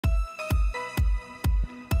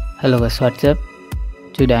Hello guys, what's up?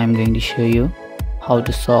 Today I'm going to show you how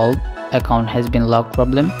to solve account has been locked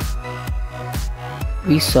problem.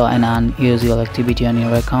 We saw an unusual activity on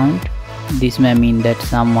your account. This may mean that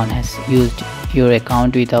someone has used your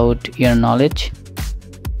account without your knowledge.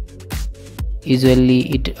 Usually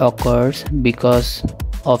it occurs because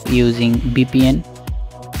of using VPN.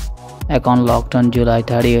 Account locked on July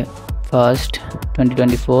 31st,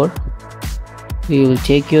 2024. We will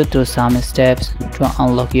take you through some steps to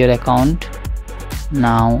unlock your account.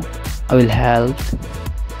 Now I will help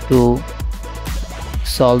to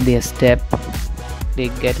solve this step.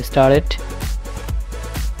 Click get started.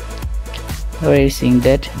 We are seeing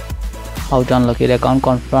that how to unlock your account.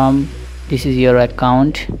 Confirm this is your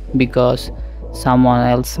account because someone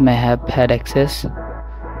else may have had access.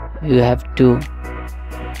 You have to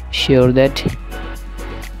sure that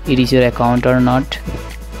it is your account or not.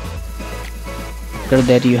 After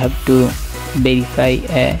that you have to verify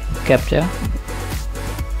a captcha,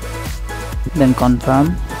 then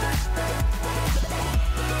confirm.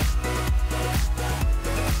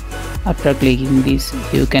 After clicking this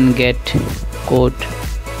you can get code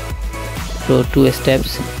through 2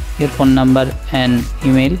 steps, your phone number and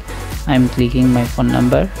email. I am clicking my phone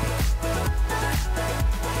number.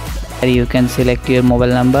 Here you can select your mobile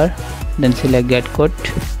number, then select get code.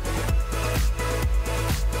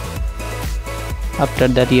 After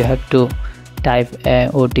that you have to type a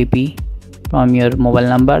OTP from your mobile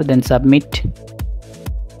number, then submit.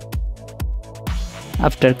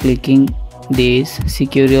 After clicking this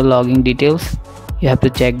secure your login details, you have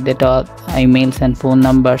to check that all emails and phone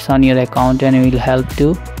numbers on your account, and it will help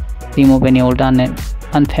to remove any old and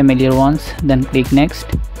unfamiliar ones. Then click next.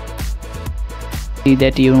 See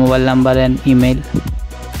that your mobile number and email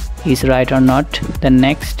is right or not. Then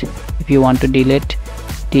next. If you want to delete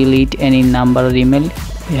any number or email,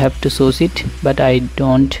 you have to source it, but I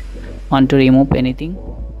don't want to remove anything.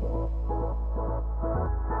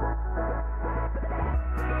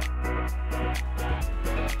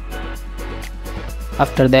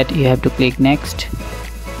 After that you have to click next.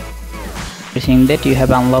 Seeing that you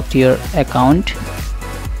have unlocked your account,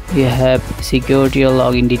 you have secured your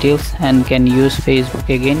login details and can use Facebook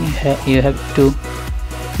again. You have to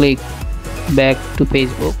click back to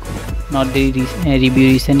Facebook, not the review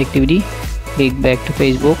recent activity. Click back to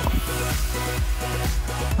Facebook.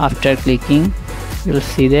 After clicking you will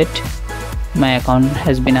see that my account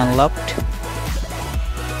has been unlocked.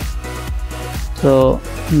 So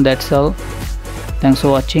that's all. Thanks for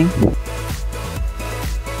watching.